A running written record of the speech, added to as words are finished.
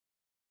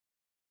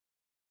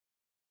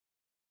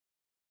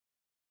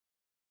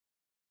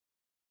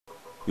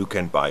You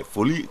can buy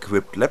fully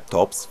equipped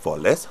laptops for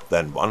less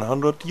than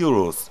 100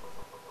 euros.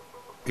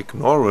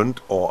 Ignorant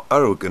or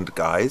arrogant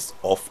guys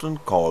often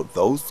call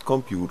those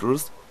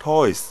computers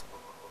toys.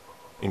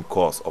 In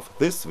course of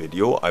this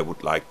video I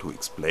would like to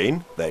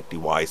explain that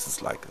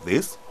devices like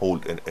this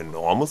hold an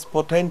enormous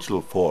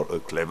potential for a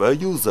clever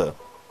user.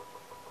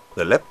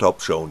 The laptop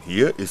shown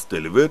here is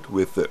delivered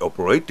with the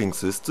operating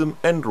system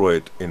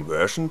Android in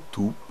version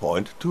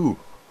 2.2.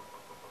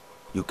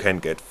 You can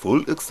get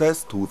full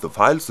access to the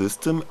file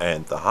system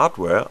and the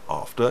hardware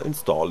after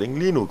installing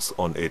Linux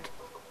on it.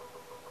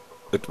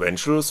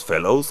 Adventurous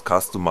fellows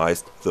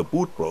customized the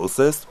boot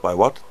process by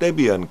what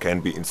Debian can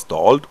be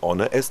installed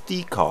on a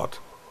SD card.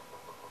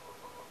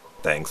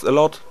 Thanks a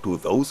lot to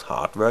those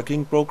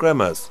hardworking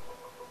programmers.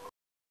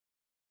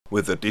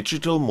 With a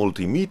digital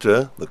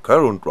multimeter, the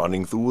current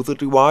running through the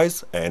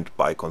device, and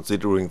by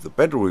considering the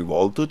battery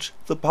voltage,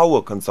 the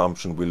power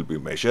consumption will be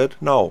measured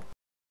now.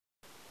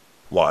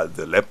 While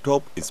the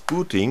laptop is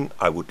booting,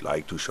 I would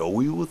like to show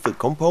you the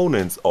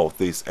components of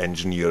this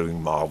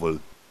engineering marvel.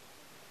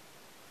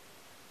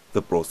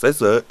 The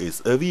processor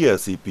is a VIA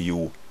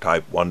CPU,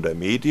 type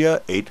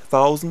WonderMedia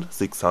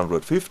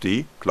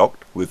WM8650,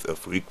 clocked with a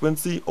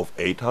frequency of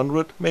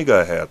 800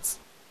 MHz.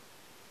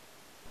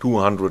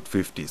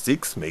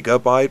 256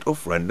 MB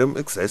of random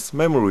access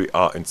memory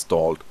are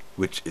installed,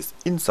 which is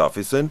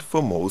insufficient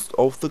for most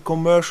of the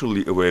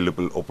commercially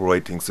available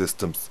operating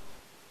systems.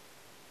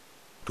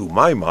 To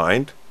my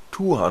mind,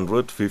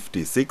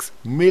 256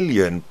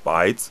 million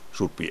bytes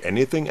should be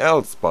anything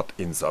else but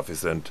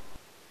insufficient.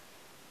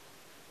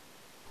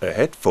 A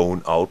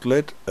headphone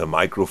outlet, a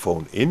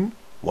microphone in,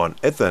 one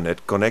Ethernet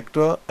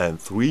connector and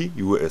 3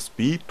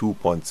 USB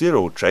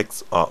 2.0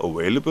 jacks are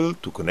available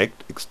to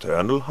connect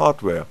external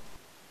hardware.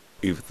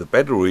 If the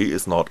battery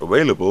is not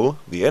available,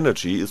 the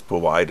energy is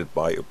provided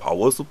by a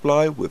power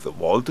supply with a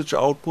voltage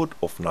output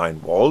of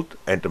 9V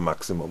and a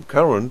maximum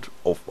current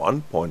of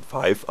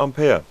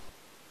 1.5A.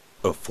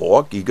 A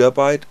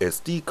 4GB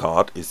SD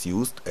card is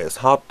used as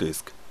hard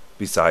disk.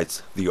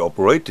 Besides the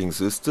operating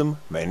system,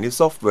 many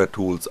software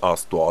tools are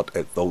stored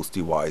at those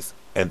devices,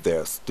 and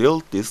there's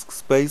still disk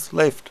space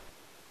left.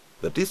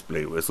 The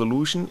display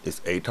resolution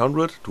is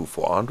 800 to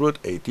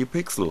 480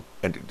 pixel,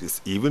 and it is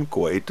even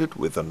coated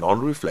with a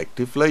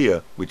non-reflective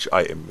layer, which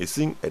I am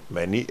missing at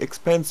many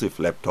expensive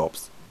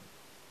laptops.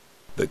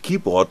 The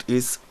keyboard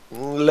is,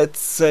 let's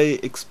say,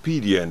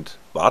 expedient,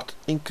 but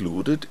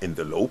included in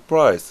the low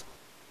price.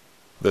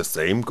 The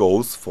same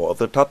goes for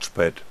the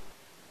touchpad.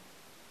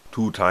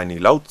 Two tiny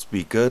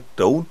loudspeakers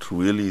don't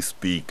really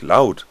speak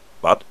loud,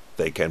 but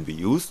they can be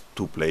used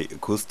to play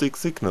acoustic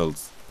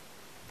signals.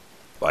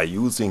 By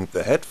using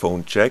the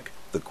headphone jack,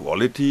 the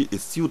quality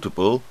is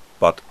suitable,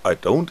 but I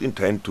don't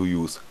intend to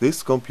use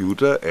this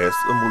computer as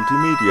a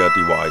multimedia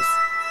device.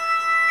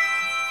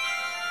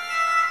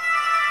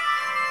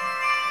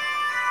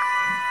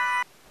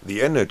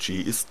 The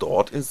energy is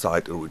stored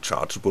inside a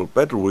rechargeable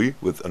battery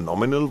with a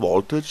nominal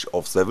voltage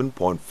of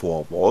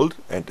 7.4V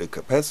and a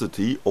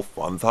capacity of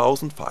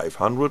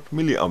 1500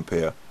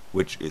 mA,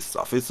 which is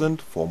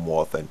sufficient for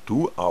more than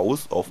 2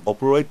 hours of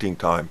operating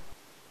time.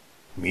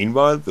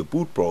 Meanwhile, the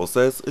boot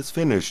process is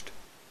finished.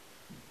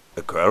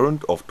 A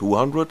current of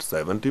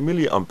 270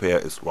 mA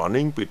is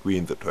running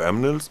between the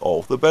terminals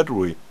of the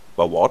battery,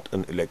 by what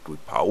an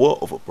electric power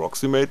of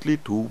approximately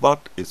 2W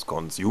is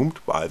consumed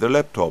by the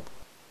laptop.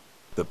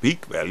 The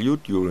peak value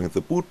during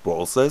the boot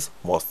process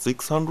was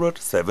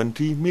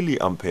 670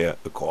 mA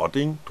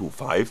according to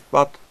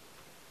 5W.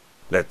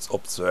 Let's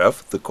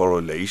observe the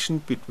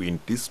correlation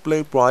between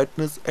display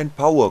brightness and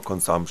power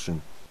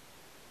consumption.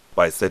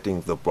 By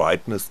setting the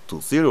brightness to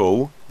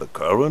 0, the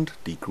current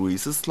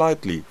decreases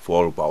slightly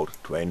for about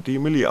 20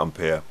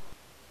 mA.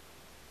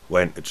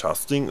 When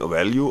adjusting a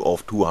value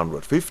of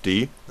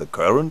 250, the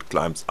current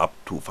climbs up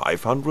to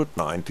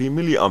 590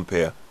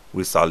 mA,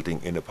 resulting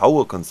in a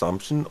power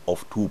consumption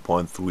of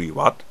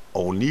 2.3W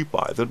only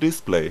by the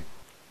display.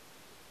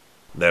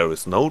 There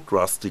is no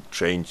drastic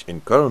change in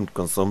current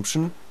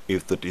consumption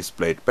if the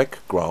displayed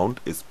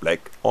background is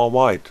black or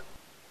white.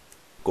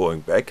 Going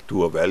back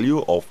to a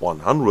value of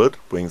 100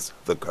 brings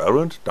the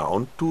current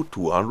down to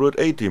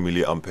 280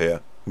 mA,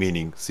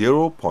 meaning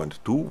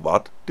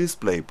 0.2W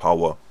display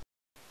power.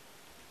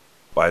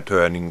 By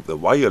turning the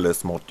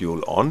wireless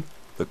module on,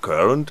 the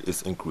current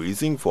is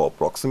increasing for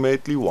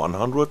approximately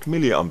 100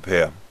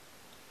 mA.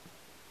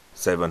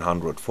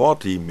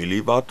 740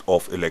 mW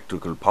of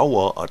electrical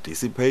power are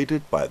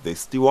dissipated by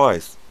this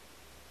device.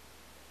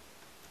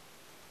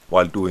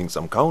 While doing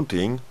some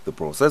counting, the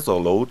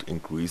processor load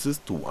increases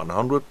to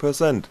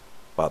 100%,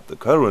 but the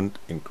current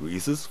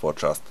increases for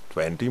just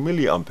 20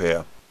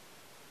 mA.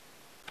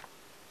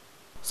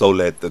 So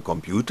let the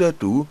computer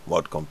do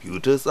what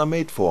computers are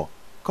made for: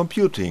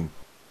 computing.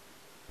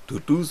 To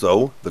do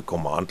so, the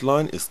command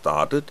line is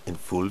started in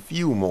full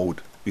view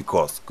mode,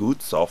 because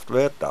good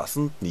software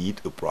doesn't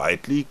need a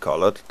brightly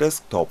colored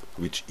desktop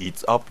which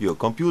eats up your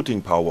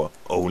computing power.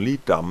 Only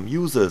dumb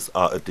users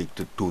are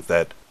addicted to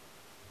that.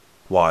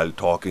 While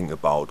talking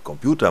about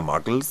computer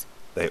muggles,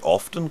 They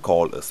often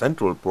call a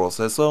central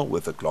processor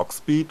with a clock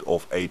speed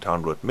of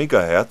 800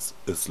 MHz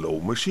a slow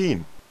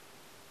machine.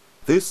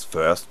 This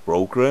first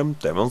program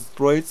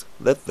demonstrates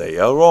that they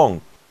are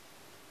wrong.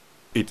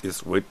 It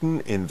is written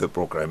in the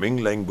programming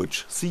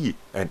language C,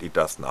 and it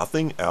does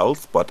nothing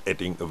else but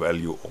adding a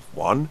value of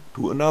 1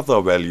 to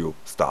another value,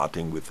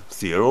 starting with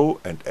 0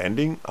 and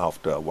ending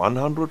after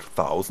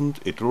 100,000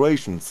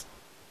 iterations.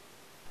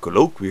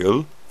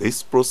 Colloquially,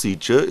 this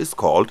procedure is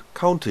called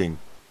counting.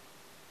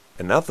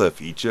 Another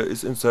feature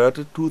is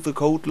inserted to the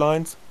code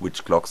lines,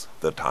 which clocks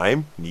the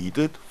time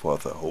needed for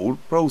the whole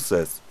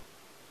process.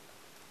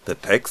 The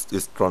text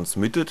is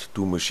transmitted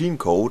to machine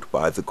code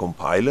by the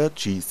compiler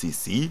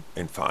GCC,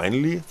 and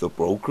finally the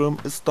program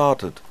is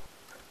started.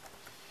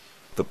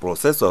 The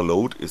processor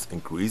load is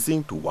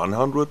increasing to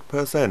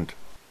 100%.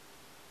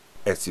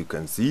 As you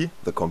can see,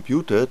 the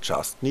computer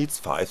just needs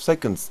 5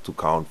 seconds to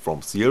count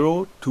from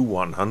 0 to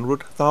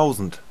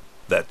 100,000.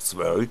 That's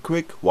very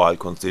quick while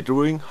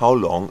considering how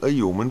long a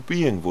human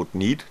being would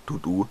need to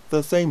do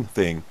the same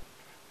thing.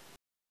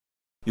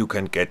 You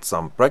can get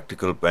some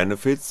practical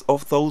benefits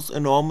of those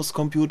enormous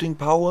computing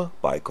power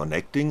by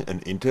connecting an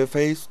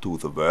interface to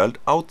the world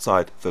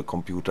outside the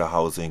computer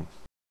housing.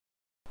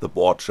 The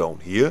board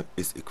shown here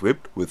is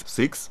equipped with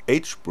 6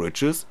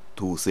 H-bridges,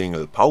 2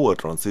 single power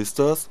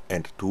transistors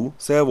and 2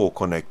 servo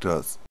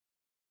connectors.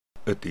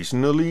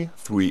 Additionally,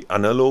 3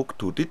 analog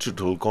to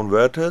digital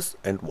converters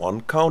and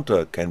 1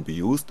 counter can be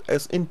used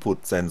as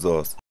input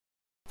sensors.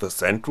 The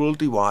central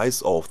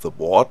device of the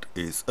board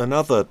is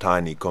another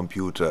tiny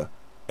computer,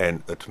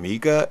 an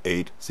Atmega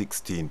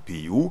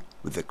 816PU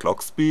with a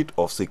clock speed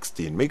of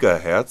 16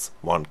 MHz,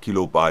 1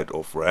 KB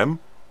of RAM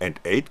and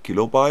 8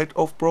 KB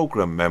of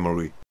program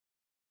memory.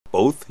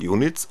 Both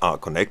units are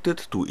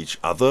connected to each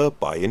other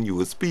by an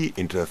USB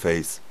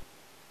interface.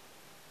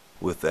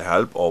 With the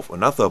help of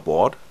another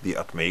board, the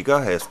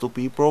Atmega has to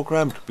be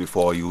programmed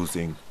before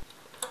using.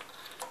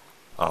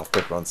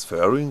 After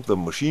transferring the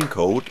machine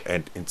code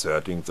and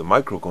inserting the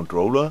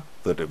microcontroller,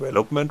 the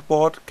development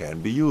board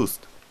can be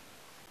used.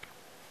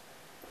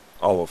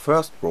 Our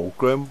first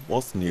program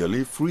was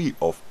nearly free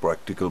of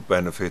practical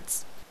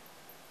benefits.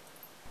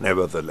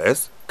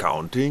 Nevertheless,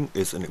 counting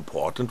is an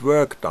important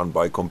work done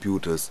by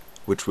computers,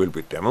 which will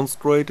be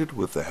demonstrated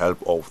with the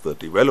help of the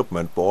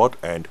development board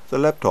and the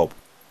laptop.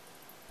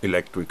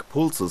 Electric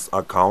pulses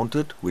are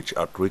counted, which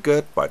are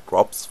triggered by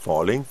drops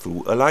falling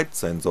through a light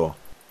sensor.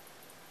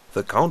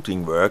 The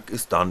counting work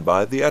is done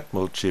by the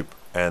Atmel chip,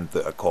 and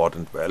the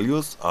accordant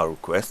values are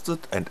requested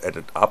and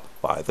added up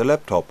by the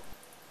laptop.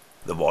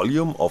 The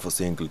volume of a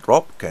single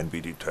drop can be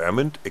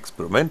determined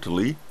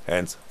experimentally,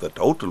 hence the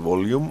total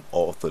volume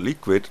of the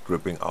liquid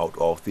dripping out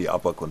of the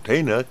upper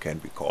container can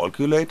be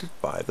calculated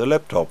by the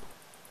laptop.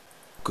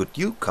 Could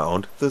you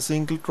count the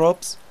single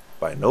drops?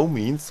 By no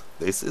means,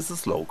 this is a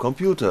slow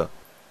computer.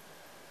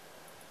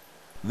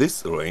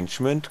 This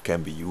arrangement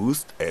can be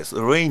used as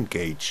a rain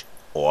gauge,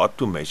 or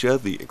to measure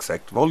the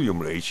exact volume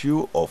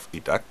ratio of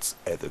educts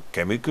at a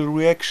chemical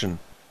reaction.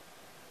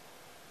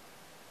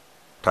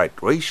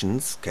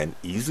 Titrations can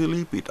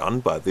easily be done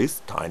by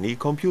this tiny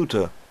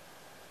computer.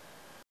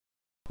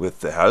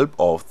 With the help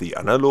of the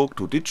analog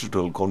to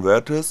digital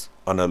converters,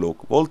 analog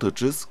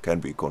voltages can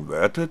be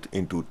converted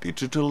into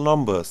digital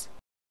numbers.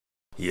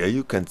 Here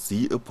you can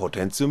see a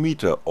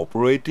potentiometer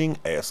operating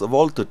as a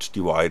voltage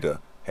divider,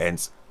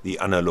 hence the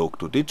analog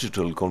to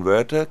digital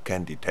converter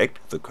can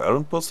detect the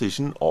current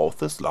position of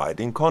the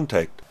sliding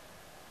contact.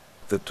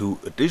 The 2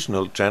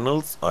 additional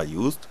channels are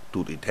used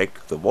to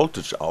detect the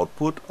voltage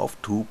output of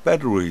 2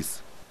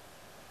 batteries.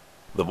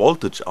 The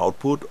voltage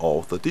output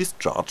of the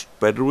discharged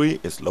battery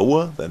is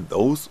lower than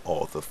those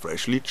of the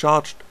freshly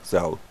charged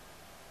cell.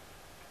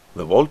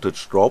 The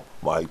voltage drop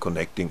while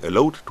connecting a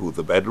load to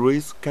the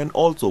batteries can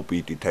also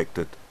be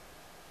detected.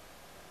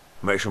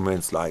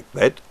 Measurements like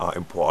that are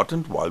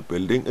important while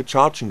building a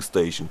charging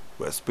station,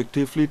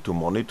 respectively to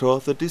monitor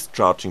the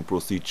discharging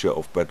procedure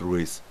of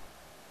batteries.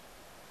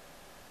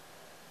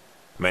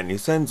 Many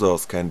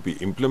sensors can be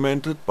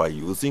implemented by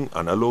using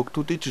analog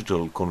to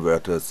digital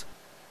converters.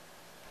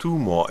 2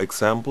 more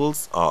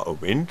examples are a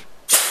wind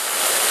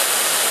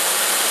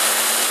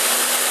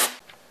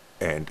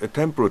and a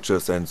temperature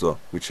sensor,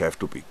 which have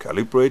to be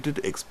calibrated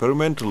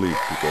experimentally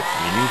to get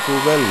meaningful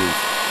values.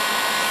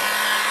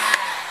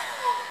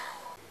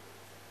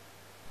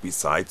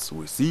 Besides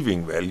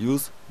receiving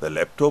values, the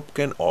laptop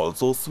can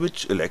also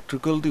switch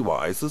electrical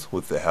devices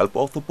with the help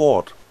of the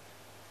board.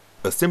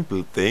 A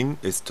simple thing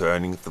is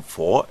turning the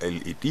 4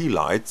 LED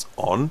lights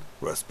on,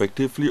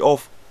 respectively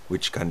off,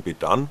 which can be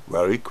done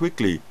very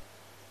quickly.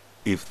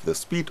 If the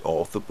speed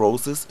of the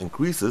process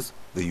increases,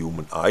 the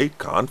human eye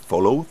can't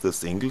follow the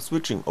single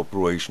switching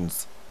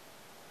operations.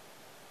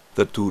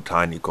 The 2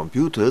 tiny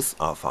computers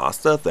are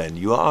faster than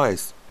your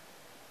eyes.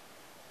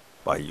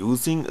 By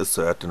using a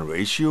certain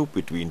ratio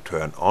between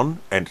turn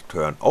on and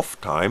turn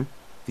off time,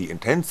 the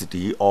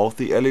intensity of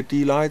the LED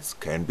lights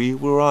can be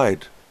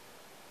varied.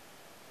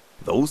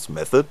 Those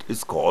method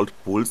is called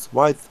pulse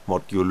width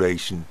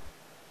modulation.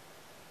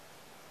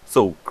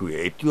 So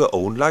create your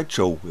own light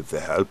show with the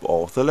help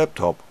of the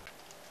laptop.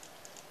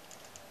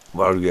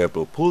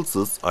 Variable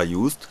pulses are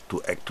used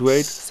to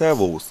actuate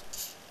servos.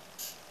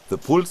 The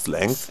pulse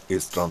length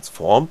is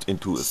transformed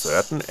into a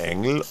certain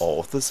angle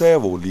of the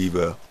servo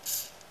lever.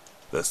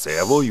 The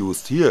servo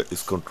used here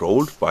is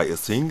controlled by a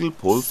single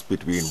pulse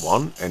between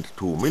 1 and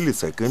 2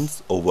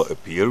 milliseconds over a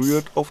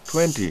period of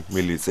 20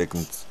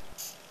 milliseconds.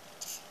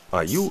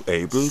 Are you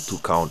able to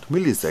count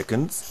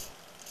milliseconds?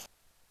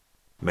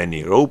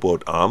 Many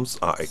robot arms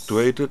are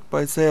actuated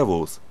by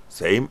servos,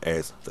 same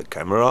as the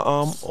camera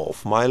arm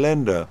of my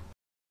lander.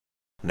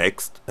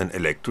 Next, an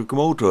electric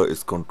motor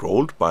is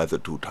controlled by the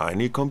two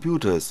tiny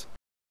computers.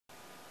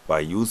 By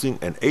using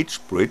an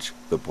H-bridge,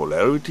 the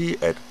polarity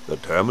at the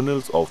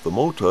terminals of the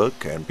motor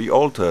can be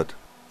altered.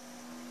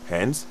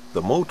 Hence,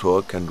 the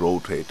motor can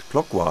rotate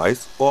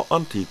clockwise or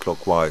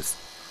anti-clockwise.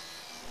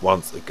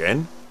 Once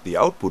again, the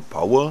output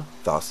power,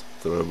 thus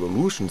the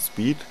revolution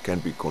speed, can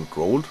be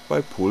controlled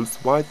by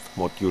pulse width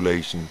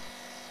modulation.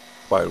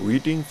 By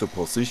reading the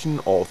position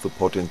of the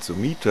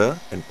potentiometer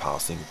and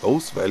passing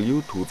those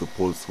values to the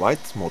pulse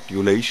width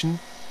modulation,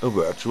 a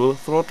virtual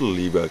throttle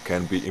lever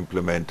can be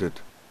implemented.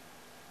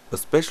 A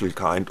special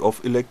kind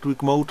of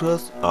electric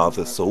motors are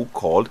the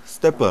so-called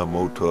stepper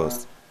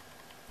motors.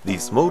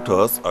 These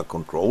motors are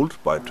controlled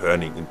by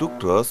turning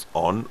inductors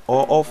on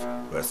or off,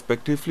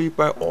 respectively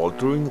by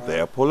altering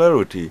their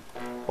polarity,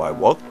 by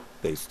what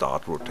they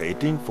start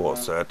rotating for a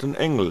certain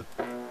angle.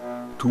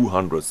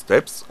 200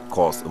 steps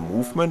cause a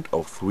movement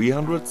of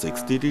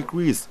 360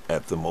 degrees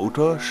at the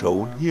motor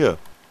shown here.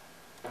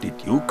 Did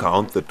you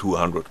count the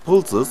 200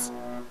 pulses?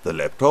 The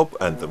laptop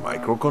and the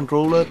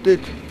microcontroller did.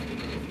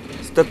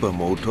 Stepper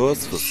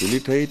motors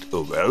facilitate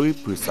a very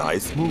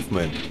precise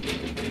movement.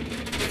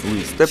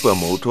 3 stepper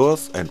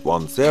motors and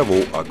 1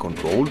 servo are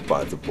controlled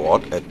by the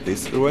board at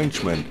this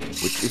arrangement,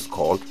 which is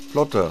called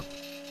plotter.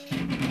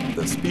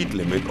 The speed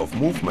limit of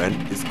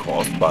movement is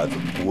caused by the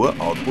poor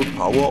output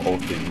power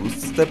of the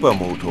used stepper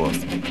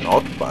motors,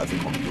 not by the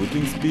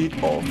computing speed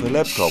of the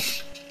laptop.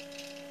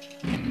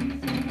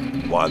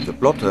 While the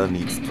plotter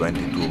needs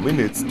 22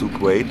 minutes to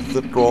create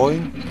the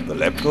drawing, the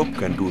laptop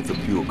can do the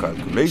pure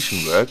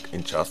calculation work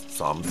in just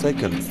some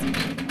seconds.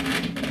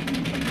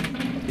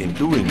 In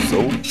doing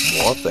so,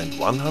 more than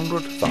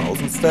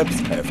 100,000 steps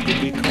have to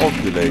be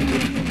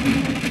calculated.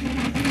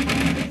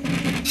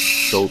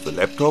 So the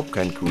laptop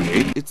can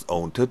create its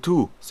own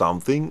tattoo,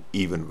 something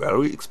even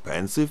very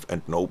expensive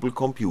and noble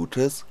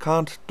computers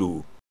can't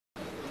do.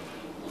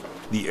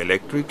 The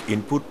electric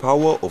input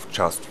power of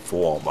just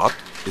 4 watt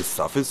is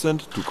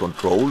sufficient to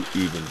control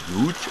even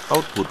huge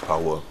output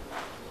power.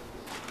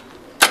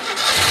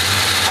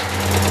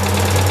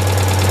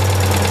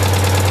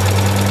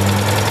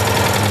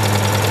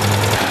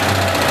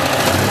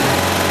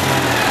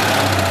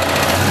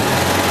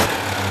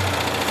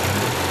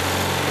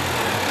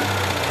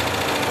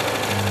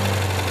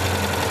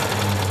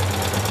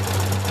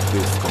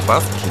 This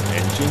combustion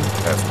engine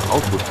has an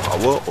output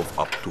power of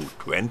up to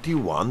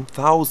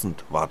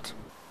 21,000 watt.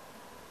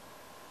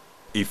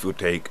 If you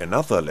take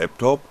another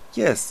laptop,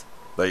 yes,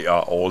 they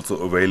are also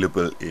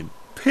available in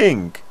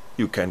pink.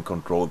 You can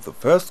control the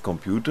first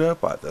computer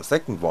by the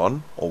second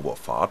one over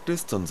far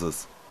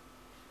distances.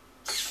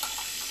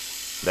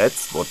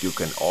 That's what you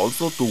can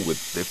also do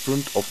with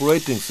different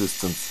operating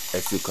systems,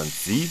 as you can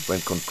see when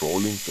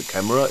controlling the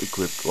camera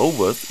equipped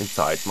rovers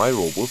inside my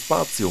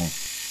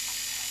RoboSpatium.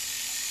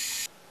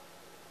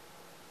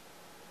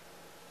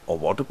 Or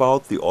what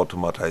about the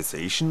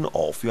automatization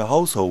of your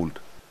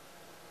household?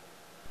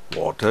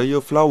 Water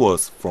your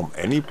flowers from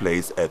any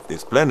place at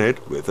this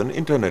planet with an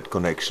internet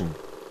connection.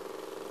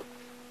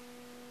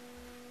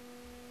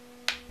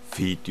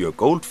 Feed your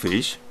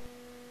goldfish.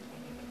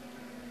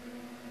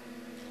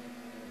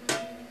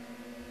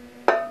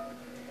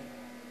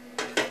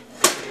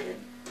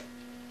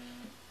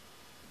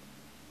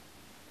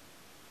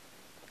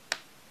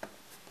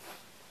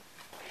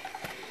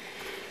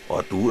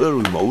 Or do a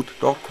remote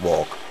dog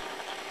walk.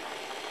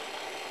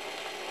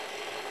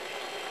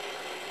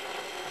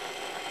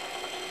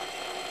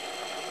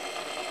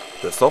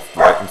 The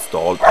software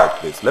installed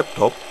at this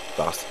laptop,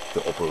 thus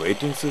the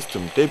operating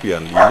system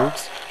Debian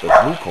Linux, the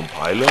GNU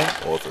compiler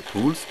or the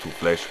tools to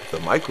flash the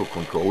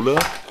microcontroller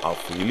are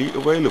freely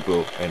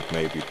available and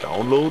may be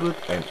downloaded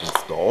and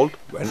installed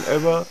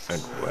whenever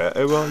and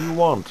wherever you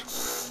want.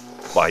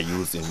 By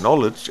using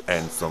knowledge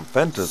and some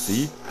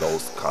fantasy,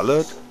 those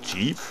colored,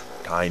 cheap,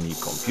 tiny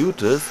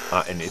computers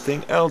are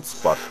anything else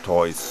but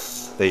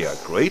toys. They are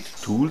great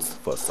tools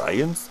for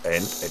science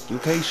and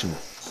education.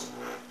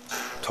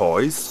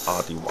 Toys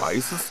are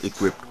devices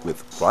equipped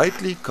with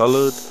brightly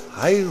colored,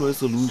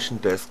 high-resolution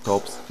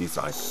desktops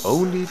designed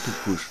only to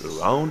push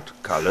around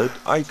colored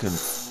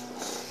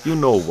icons. You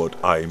know what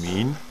I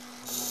mean.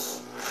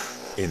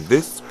 In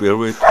this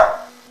spirit,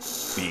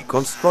 be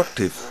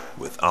constructive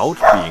without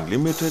being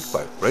limited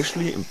by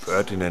freshly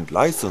impertinent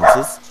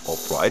licenses or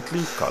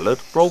brightly colored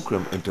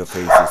program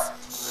interfaces.